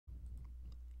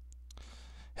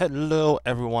Hello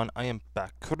everyone, I am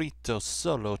back, Corito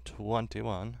Solo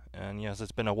 21, and yes,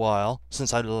 it's been a while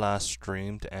since I last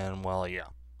streamed, and well, yeah.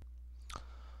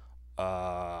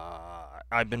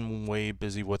 I've been way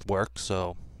busy with work,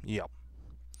 so, yeah.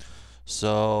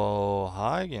 So,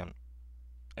 hi again.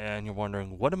 And you're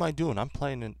wondering, what am I doing? I'm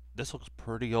playing in, this looks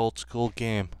pretty old school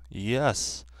game.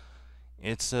 Yes,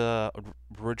 it's a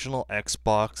original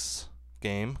Xbox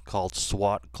game called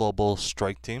SWAT Global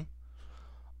Strike Team.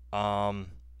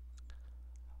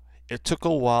 It took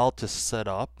a while to set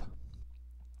up.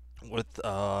 With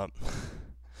how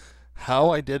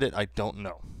I did it, I don't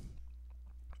know.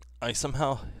 I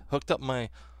somehow hooked up I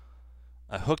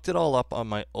hooked it all up on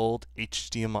my old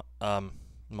HDMI,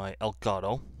 my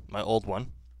Elgato, my old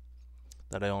one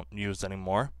that I don't use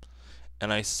anymore,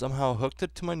 and I somehow hooked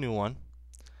it to my new one,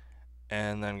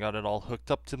 and then got it all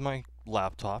hooked up to my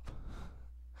laptop,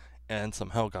 and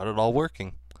somehow got it all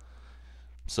working.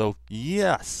 So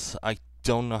yes, I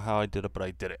don't know how I did it, but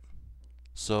I did it.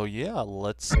 So yeah,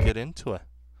 let's get into it.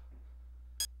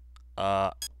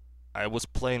 I was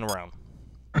playing around.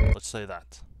 Let's say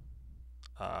that.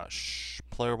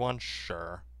 Player 1,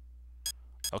 sure.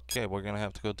 Okay, we're gonna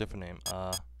have to go different name.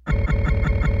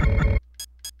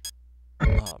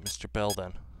 Mr. Bell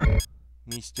then.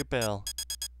 Mr. Bell.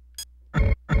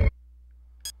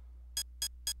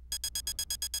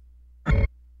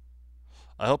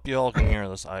 I hope you all can hear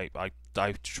this. I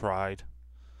tried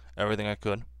everything I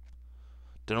could.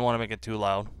 Didn't want to make it too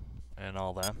loud and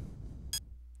all that.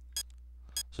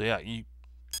 So yeah, you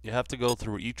have to go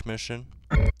through each mission.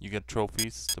 You get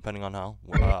trophies depending on how.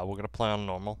 We're gonna play on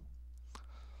normal.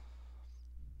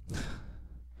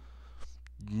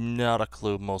 Not a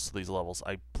clue most of these levels.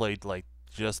 I played like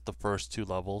just the first 2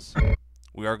 levels.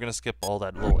 We are gonna skip all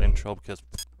that little intro because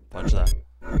punch that.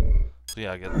 So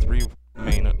yeah, I get 3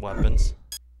 main weapons.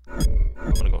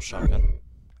 I'm gonna go shotgun.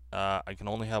 I can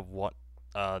only have one.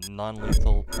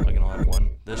 Non-lethal, I can only have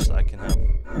 1. This, I can have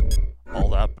all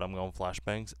that, but I'm going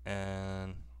flashbangs.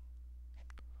 And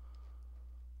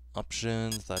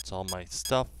options, that's all my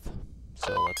stuff.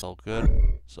 So that's all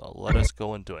good. So let us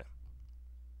go and do it.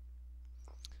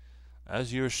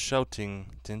 As you're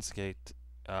shouting to instigate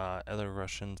other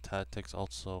Russian tactics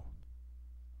also.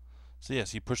 So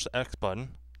yes, you push the X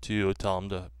button to tell them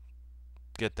to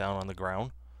get down on the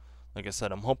ground. Like I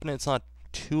said, I'm hoping it's not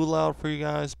too loud for you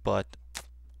guys, but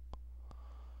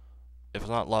if it's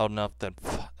not loud enough, then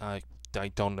I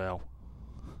don't know.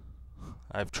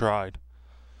 I've tried.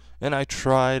 And I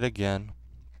tried again.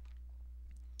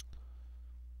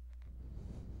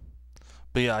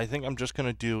 But yeah, I think I'm just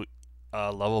gonna do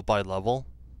level by level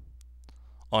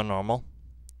on normal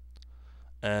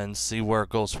and see where it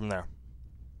goes from there.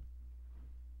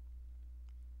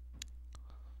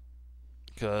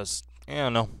 Because, I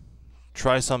don't know.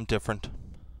 Try something different.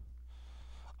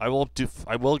 I will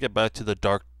get back to the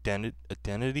Dark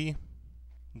Identity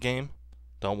game.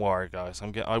 Don't worry, guys.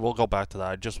 I will go back to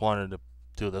that. I just wanted to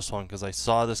do this one because I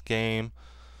saw this game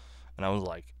and I was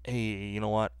like, hey, you know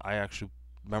what? I actually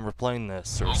remember playing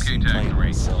this or playing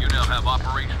this. So. You now have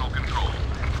operational control.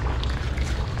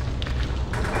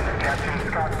 Captain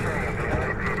Scott James, the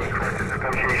LAPD crisis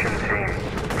negotiation team.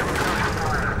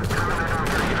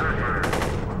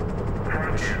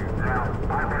 Thank you. Now,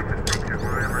 I'd like to speak to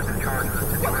whoever's in charge of the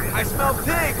situation. I smell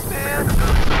pigs, man!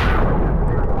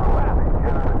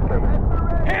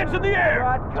 Hands in the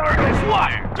air!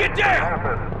 SWAT! Get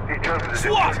down!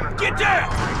 SWAT! Get down!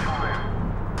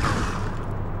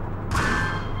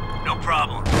 No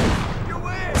problem.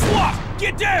 SWAT!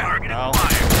 Get down! Target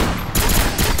acquired.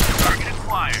 Target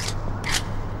acquired.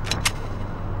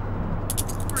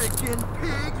 Freaking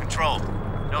pig! Control.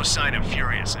 No sign of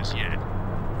Furious as yet.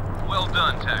 Well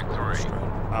done, TAC 3.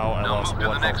 Now move to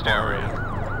the next area.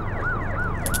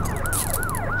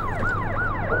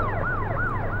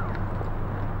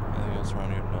 Anything else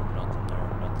around here? No, nothing there.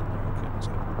 Nothing there. Okay, let's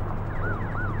go.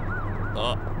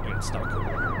 Oh, I got stuck.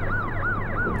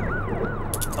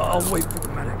 I'll wait for the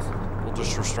medics. We'll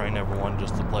just restrain everyone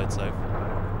just to play it safe.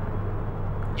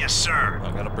 Yes, sir.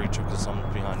 I got a breach because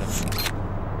someone's behind him.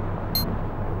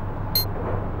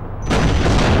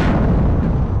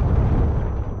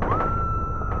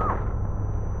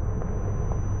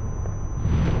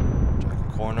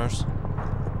 Corners.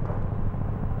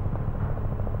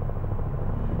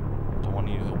 Don't want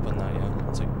you to open that yet.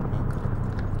 Let's see.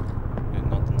 Okay,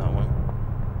 nothing that way.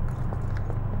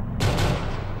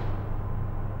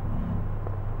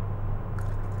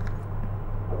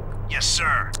 Yes,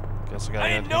 sir. Guess I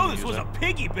didn't know this was a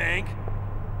piggy bank.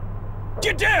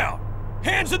 Get down!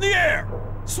 Hands in the air!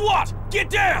 SWAT! Get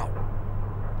down!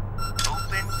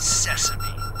 Open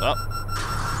sesame. Oh.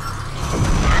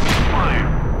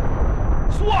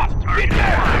 SWAT, get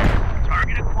down!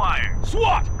 Target acquired.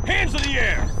 SWAT, hands in the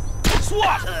air!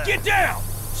 SWAT, get down!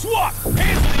 SWAT,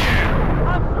 hands in the air!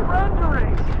 I'm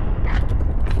surrendering!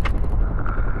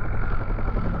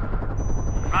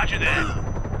 Roger that.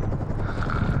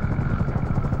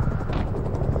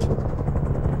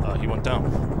 He went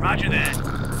down. Roger that.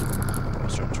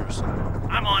 Mr. Intrusive.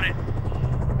 I'm on it.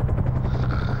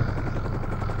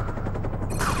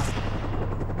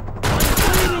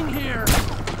 I'm bleeding here!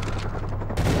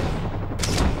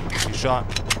 He shot.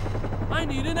 I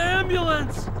need an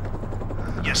ambulance!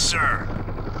 Yes, sir.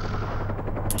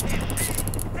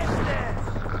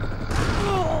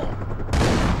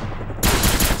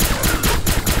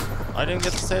 I didn't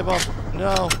get to save him.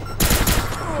 No.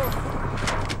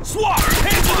 SWAT,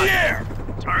 hands in the air!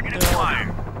 Target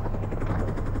acquired.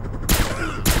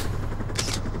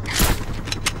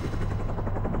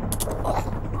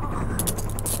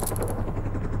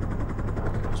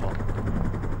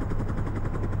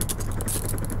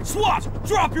 SWAT,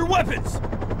 drop your weapons!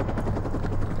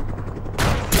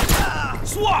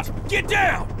 SWAT, get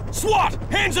down! SWAT,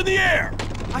 hands in the air!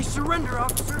 I surrender,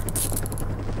 officer.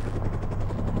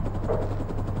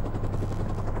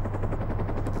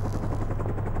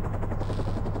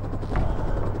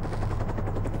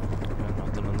 Yeah,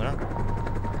 nothing in there.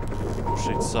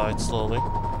 Shake side slowly.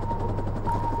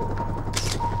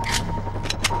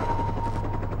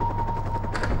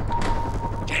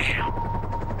 Damn.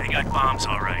 They got bombs,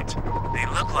 all right. They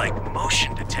look like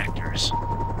motion detectors.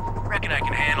 Reckon I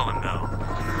can handle them, though.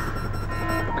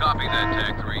 Copy that,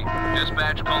 Tag 3.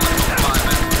 Dispatch calling for 5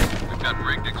 minutes. We've got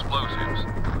rigged explosives.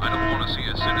 I don't want to see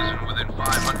a citizen within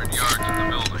 500 yards of the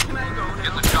building.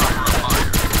 Get the chopper up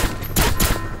higher.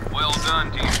 Well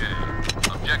done, TJ.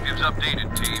 Objectives updated,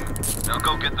 team. Now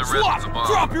go get the rest of the SWAT, bombs.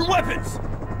 drop your weapons!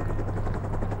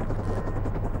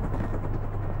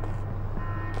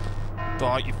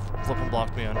 Oh, you flipping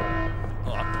blocked me in.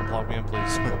 Oh, block me in,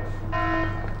 please.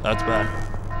 That's bad.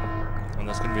 And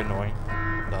that's gonna be annoying.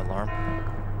 That alarm.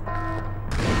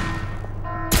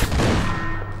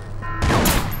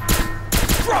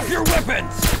 Drop your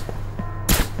weapons!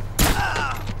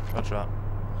 Good shot.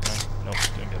 Okay. Nope,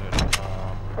 didn't get it.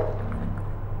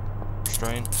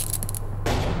 Strain.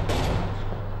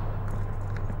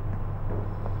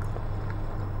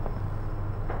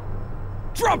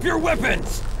 Drop your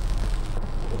weapons!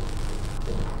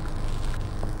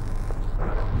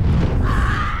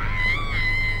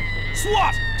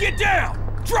 SWAT, get down!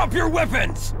 Drop your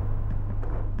weapons!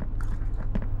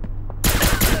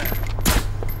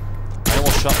 I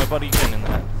almost shot my buddy again in the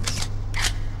head.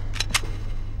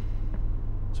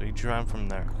 So you try him from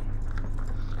there.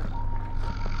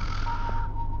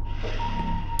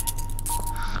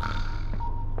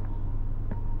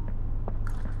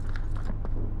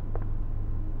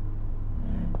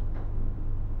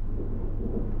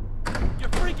 You're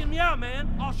freaking me out,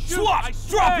 man. I'll shoot. I SWAT,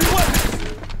 swear. drop your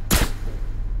weapons!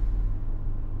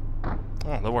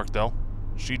 Oh, that worked though.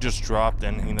 She just dropped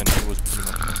and then he was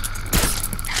pretty much...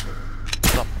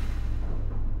 What's up?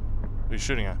 Who are you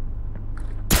shooting at?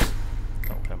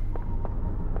 Oh, him.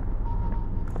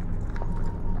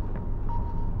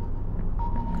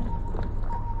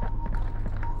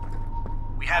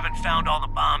 We haven't found all the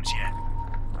bombs yet.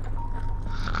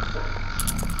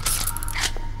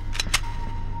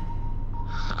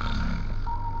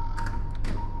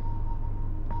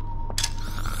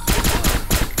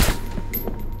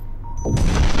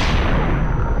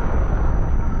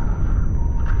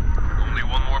 Only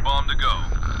one more bomb to go.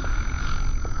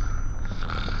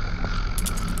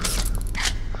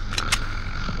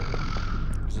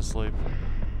 He's asleep.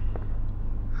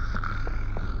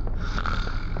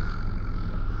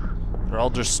 They're all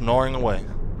just snoring away.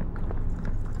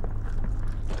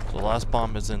 The last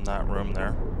bomb is in that room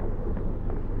there.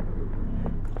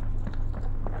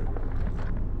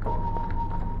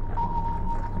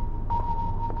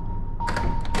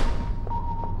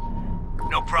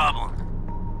 No problem.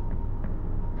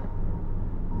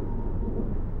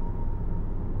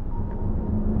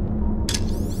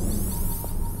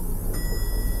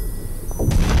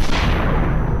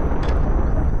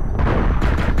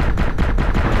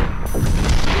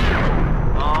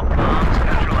 All bombs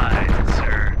neutralized,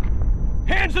 sir.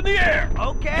 Hands in the air!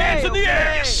 Okay. Hands in the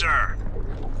air! Yes, sir.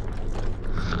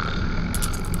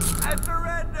 I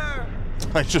surrender.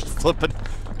 I just flip it.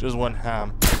 Just went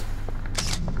ham.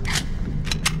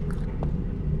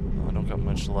 Oh, I don't got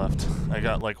much left. I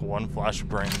got like one flash of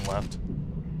brain left.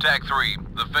 Tag 3,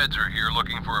 the feds are here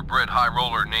looking for a Brit high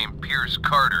roller named Pierce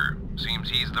Carter. Seems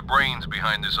he's the brains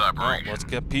behind this Alright, operation. let's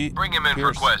get Pete. Bring him in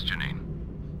Pierce. for questioning.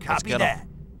 Let's Copy get that. him.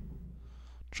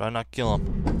 Try not kill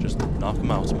him. Just knock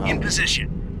him out somehow. In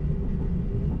position.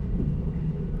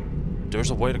 There's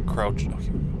a way to crouch.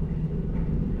 Okay.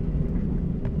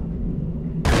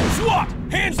 SWAT!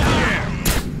 Hands in the air!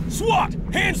 SWAT!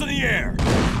 Hands in the air!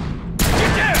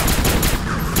 Get down!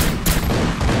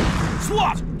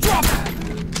 SWAT! Drop it!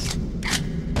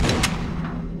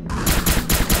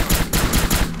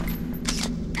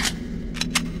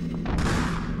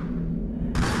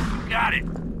 Got it.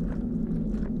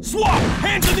 SWAT!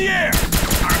 Hands in the air!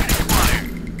 Target acquired.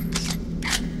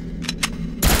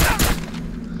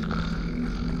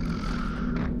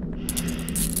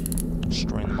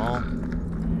 Strain them all.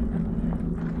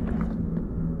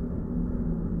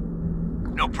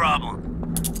 No problem.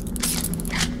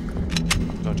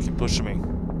 Don't keep pushing me.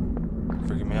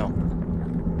 Freaking me out.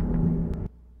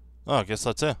 Oh, I guess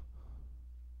that's it.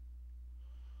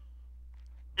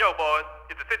 Yo, boys,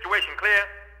 is the situation clear?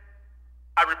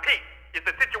 I repeat, is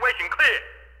the situation clear?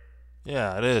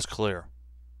 Yeah, it is clear.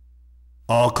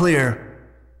 All clear.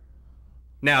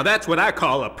 Now that's what I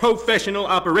call a professional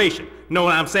operation. Know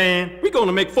what I'm saying? We're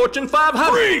gonna make Fortune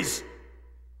 500. Freeze!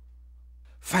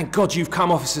 Thank God you've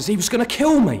come, officers. He was gonna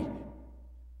kill me.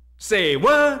 Say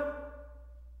what?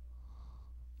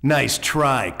 Nice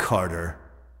try, Carter.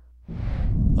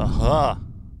 Aha!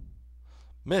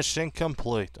 Mission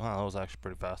complete. Oh, that was actually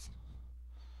pretty fast.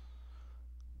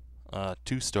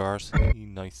 2 stars.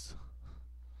 Nice.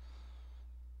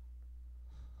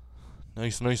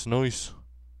 Nice.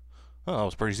 Oh, that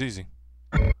was pretty easy.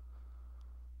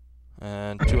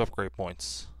 And 2 upgrade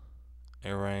points.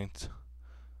 A ranked.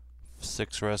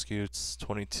 6 rescues.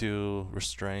 22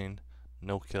 restrained.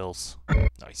 No kills.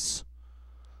 Nice.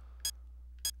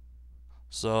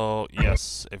 So,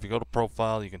 yes, if you go to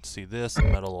profile, you can see this.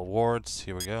 Medal awards.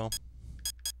 Here we go.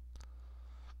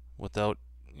 Without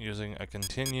using a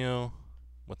continue.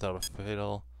 Without a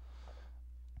fatal.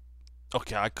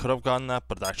 Okay, I could have gotten that,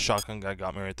 but that shotgun guy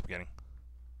got me right at the beginning.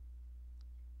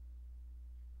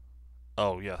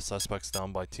 Oh, yeah, suspects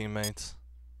down by teammates.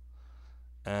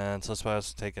 And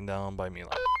suspects taken down by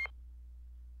Mila.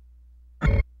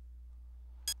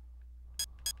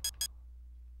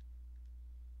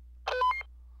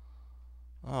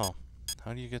 Oh,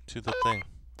 how do you get to the thing?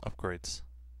 Upgrades.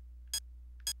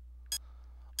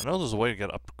 I know there's a way to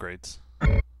get upgrades.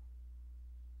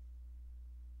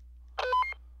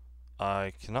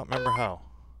 I cannot remember how.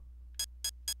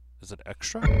 Is it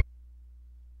extra?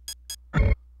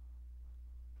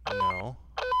 No.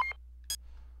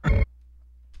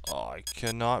 Oh, I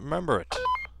cannot remember it.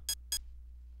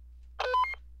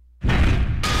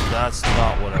 That's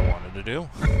not what I wanted to do.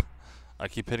 I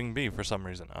keep hitting B for some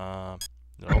reason. No,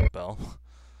 Bell.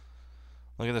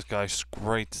 Look at this guy.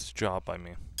 Great job by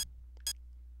me.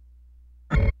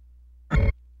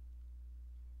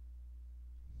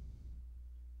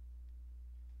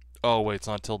 Oh, wait, it's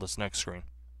not till this next screen.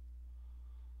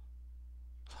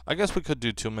 I guess we could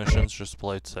do 2 missions, just to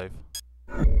play it safe.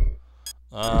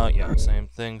 Yeah, same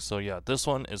thing. So, yeah, this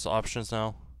one is options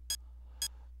now.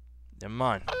 Never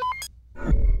mind.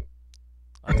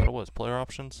 I thought it was player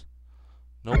options.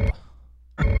 Nope.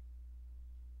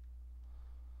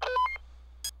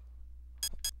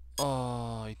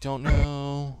 Oh, I don't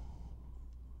know.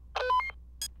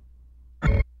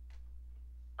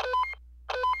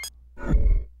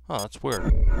 Oh, that's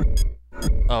weird.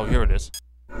 Oh, here it is.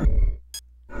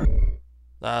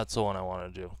 That's the one I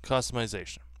want to do.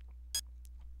 Customization.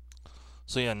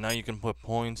 So yeah, now you can put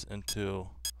points into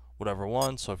whatever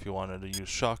one. So if you wanted to use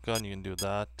shotgun, you can do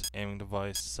that. Aiming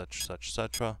device, such,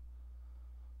 etc.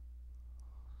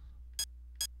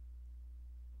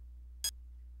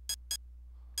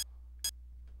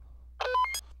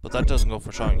 But that doesn't go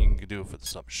for shotgun. You can do it for the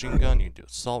submachine gun. You can do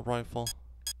assault rifle.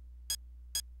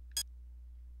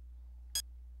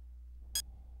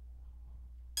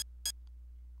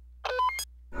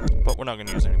 But we're not going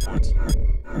to use any points.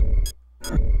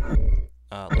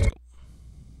 Let's go.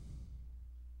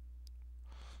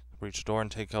 Reach the door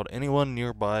and take out anyone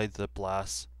nearby the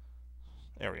blast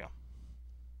area.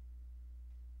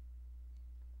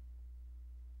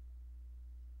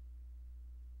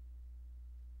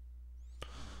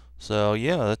 So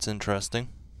yeah, that's interesting.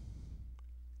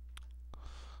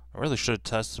 I really should have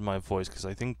tested my voice because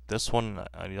I think this one,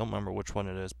 I don't remember which one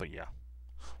it is, but yeah.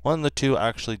 One of the two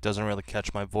actually doesn't really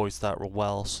catch my voice that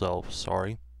well, so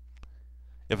sorry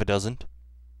if it doesn't.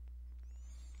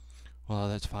 Well,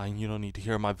 that's fine. You don't need to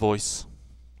hear my voice.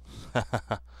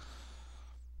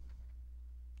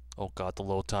 Oh god, the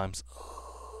load times.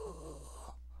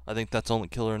 I think that's the only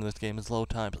killer in this game is load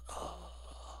times.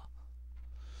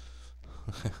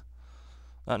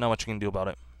 Not much you can do about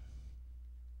it.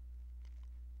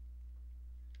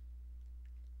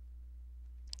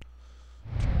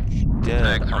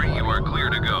 Tag 3, you are clear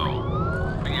to go.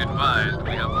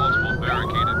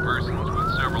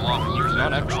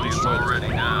 not actually destroy the already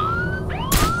tank. down.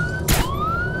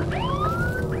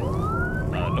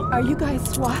 Nope. Are you guys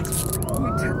SWAT?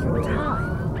 You took your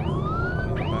time.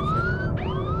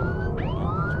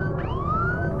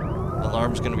 The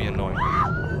alarm's gonna be annoying.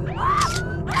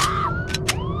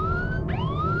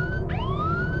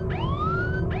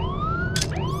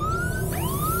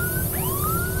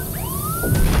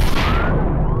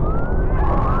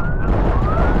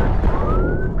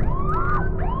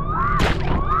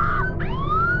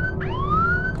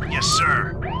 Yes,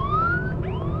 sir.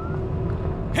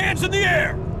 Hands in the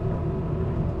air!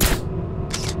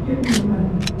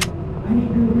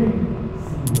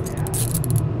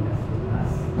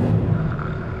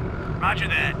 Roger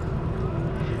that.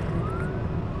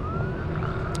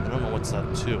 I don't know what's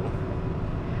that too.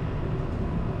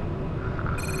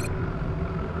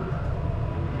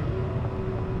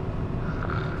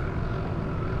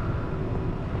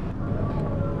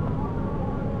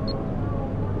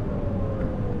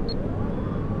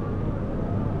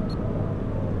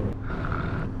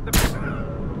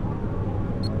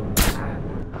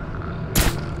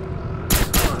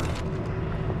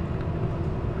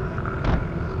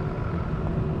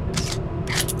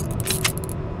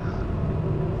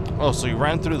 Oh, so you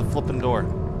ran through the flipping door.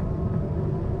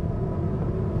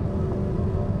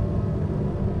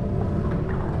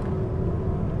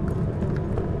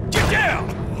 Get down!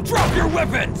 Drop your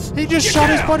weapons! He just Get shot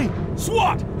his down! buddy.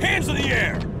 SWAT! Hands in the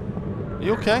air!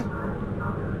 You okay?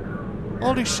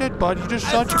 Holy shit, bud! You just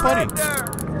shot your buddy.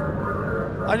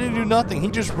 I didn't do nothing. He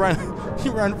just ran. He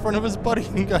ran in front of his buddy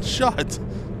and he got shot.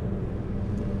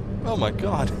 Oh my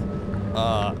god.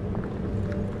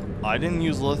 I didn't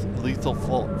use lethal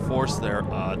force there.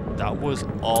 That was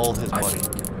all his buddy.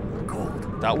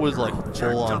 That was like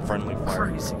full-on friendly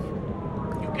fire.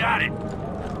 You got it.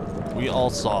 We all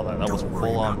saw that. That was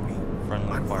full-on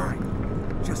friendly fire.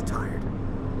 Just tired.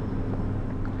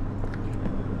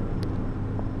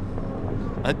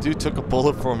 That dude took a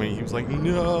bullet for me. He was like,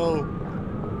 no.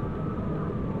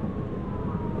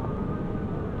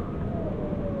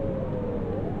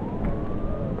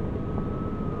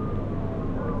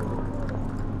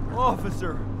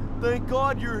 Officer, thank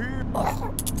God you're here.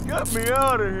 Get me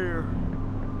out of here.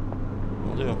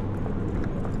 Will do.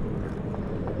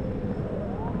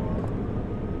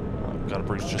 Gotta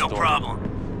breach this No door. problem.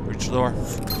 Breach the door.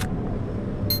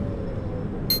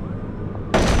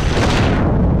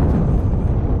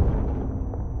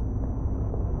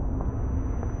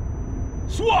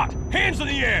 SWAT! Hands in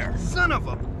the air! Son of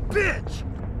a bitch!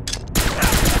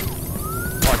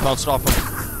 Oh, I bounced off him.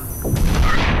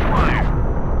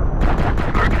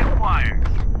 Target acquired.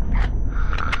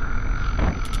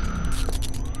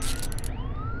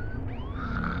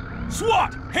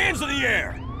 SWAT! Hands in the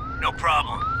air! No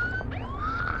problem.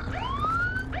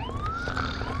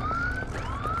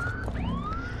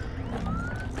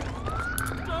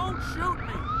 Don't shoot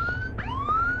me!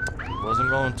 Wasn't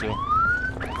going to.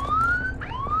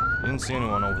 You didn't see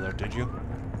anyone over there, did you?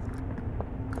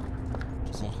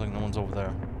 Doesn't look like no one's over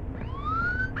there.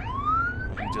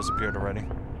 He disappeared already.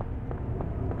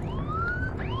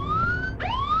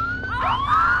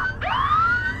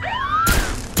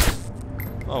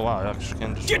 Oh wow, I actually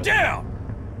can just Get down!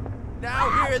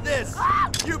 Now hear this!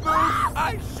 You move,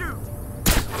 I shoot!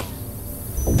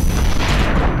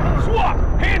 SWAT!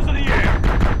 Hands in the air!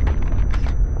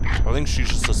 I think she's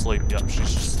just asleep. Yep,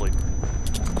 she's just asleep.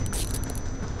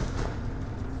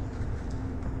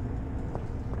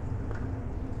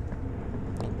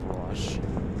 Brush.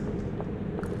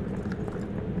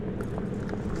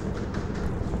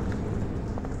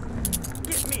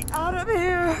 Get me out of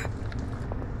here!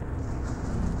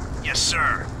 Yes,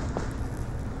 sir.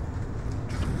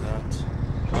 That.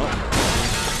 Oh.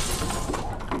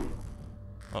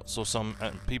 Oh, so some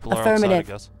people are outside, I Affirmative.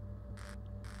 guess.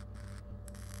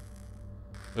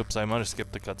 Oops, I might have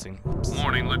skipped the cutscene. Oops.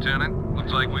 Morning, Lieutenant.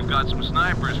 Looks like we've got some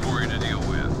snipers for you to deal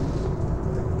with.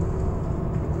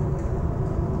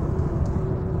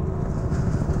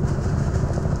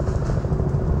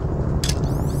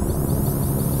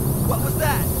 What was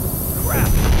that? Crap!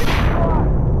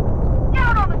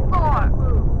 Down on the floor!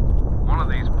 One of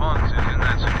these punks is in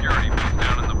that security booth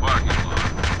down in the parking lot.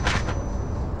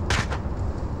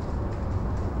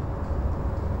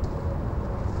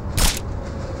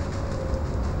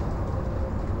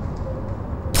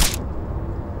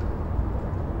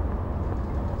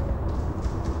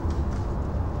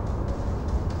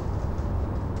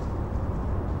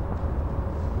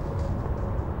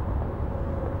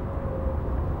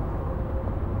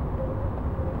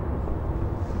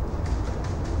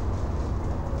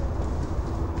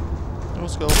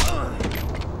 Let's go.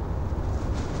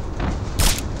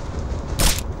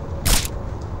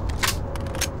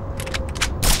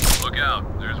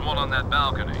 out. There's one on that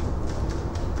balcony.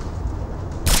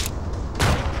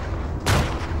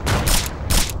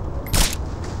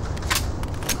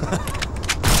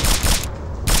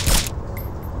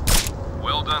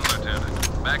 Well done,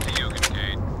 Lieutenant. Back to you,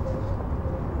 Kincaid.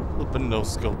 Flipping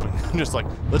nose scoping. I'm just like,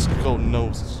 let's go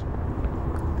noses.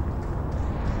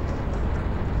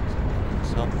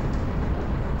 So.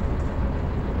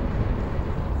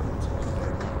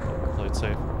 Play it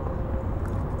safe.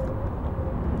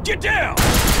 Get down!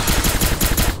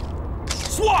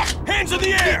 SWAT! Hands in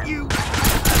the air!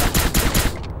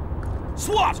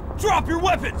 SWAT! Drop your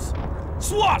weapons!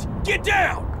 SWAT! Get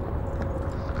down!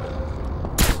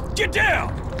 Get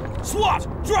down! SWAT!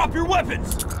 Drop your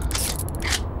weapons!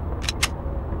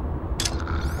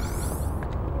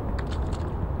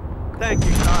 Thank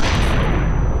you, guys.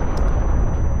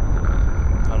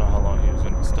 I don't know how long he was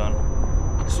gonna be stunned.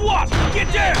 SWAT!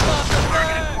 Get down!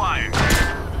 Target acquired.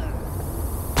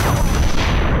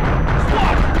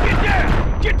 SWAT! Get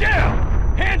down! Get down!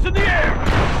 Hands in the air!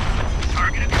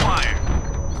 Target acquired.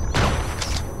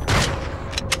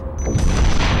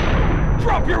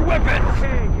 Drop your weapons!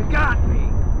 Okay, you got me.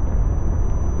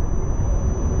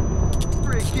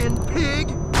 Freaking pig!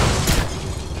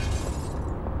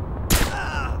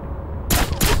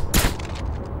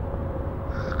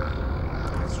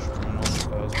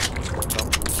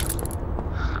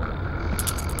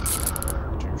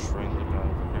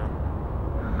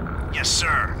 Yes, sir.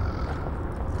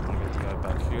 I'm gonna get the guy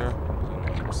back here.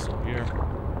 He's still here.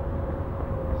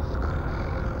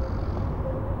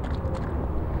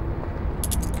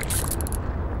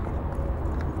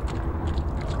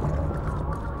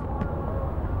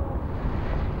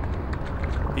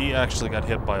 He actually got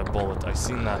hit by a bullet. I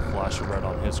seen that flash of red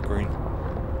on his screen.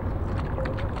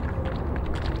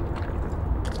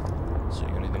 See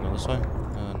anything on this way?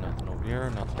 Nothing over here,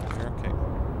 nothing over here. Okay.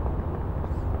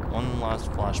 One last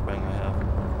flashbang I have.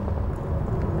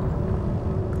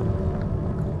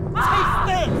 Taste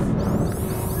this!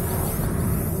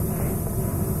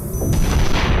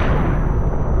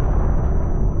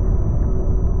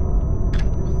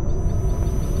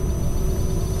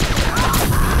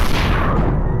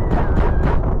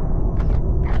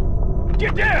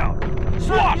 Get down!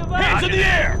 SWAT! Hands in the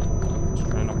air!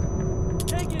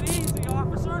 Take it easy,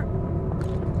 officer.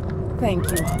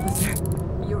 Thank you, officer.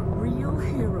 You're real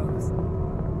heroes.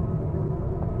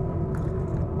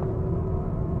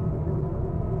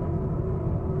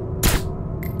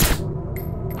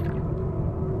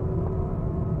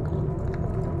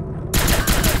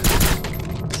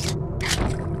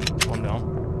 One down.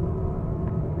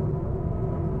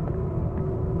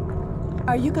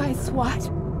 Are you guys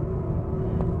SWAT?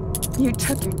 You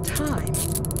took your time.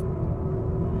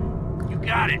 You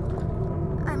got it.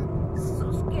 I'm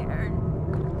so scared.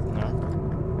 No.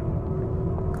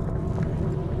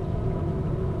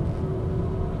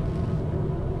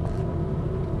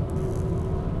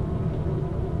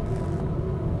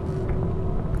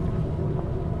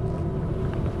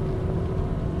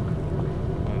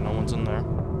 Okay, no one's in there.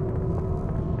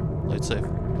 Play it safe.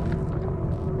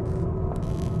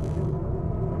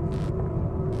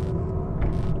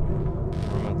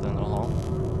 Room at the end of the hall.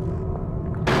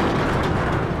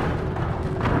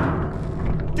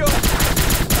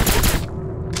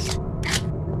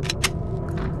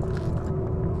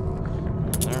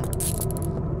 There.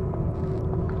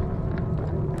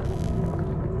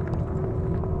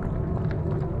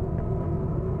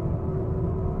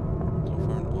 So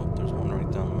far, oh, there's one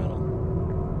right down the middle.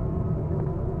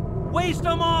 Waste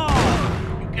them all!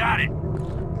 You got it.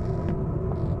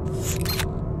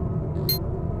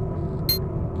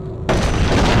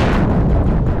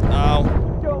 Ow.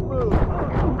 Don't move.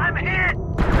 I'm hit.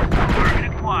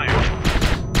 Target acquired.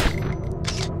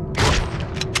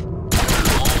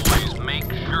 Always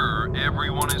make sure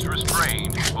everyone is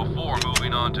restrained before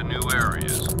moving on to new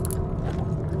areas.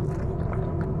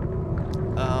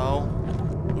 Ow.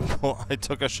 I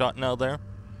took a shot now there.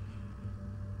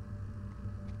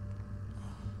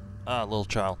 Ah, little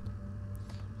child.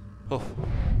 Oh.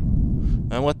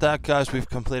 And with that, guys, we've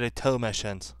completed 2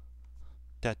 missions.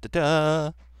 Da da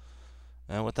da.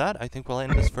 And with that, I think we'll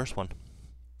end this first one.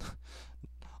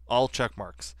 All check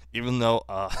marks, even though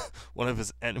one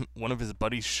of his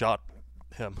buddies shot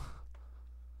him.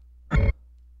 I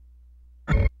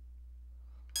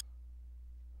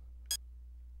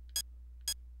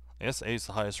guess A is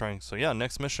the highest rank. So yeah,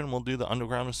 next mission we'll do the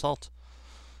underground assault.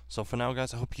 So for now,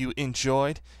 guys, I hope you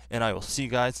enjoyed, and I will see you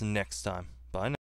guys next time. Bye now.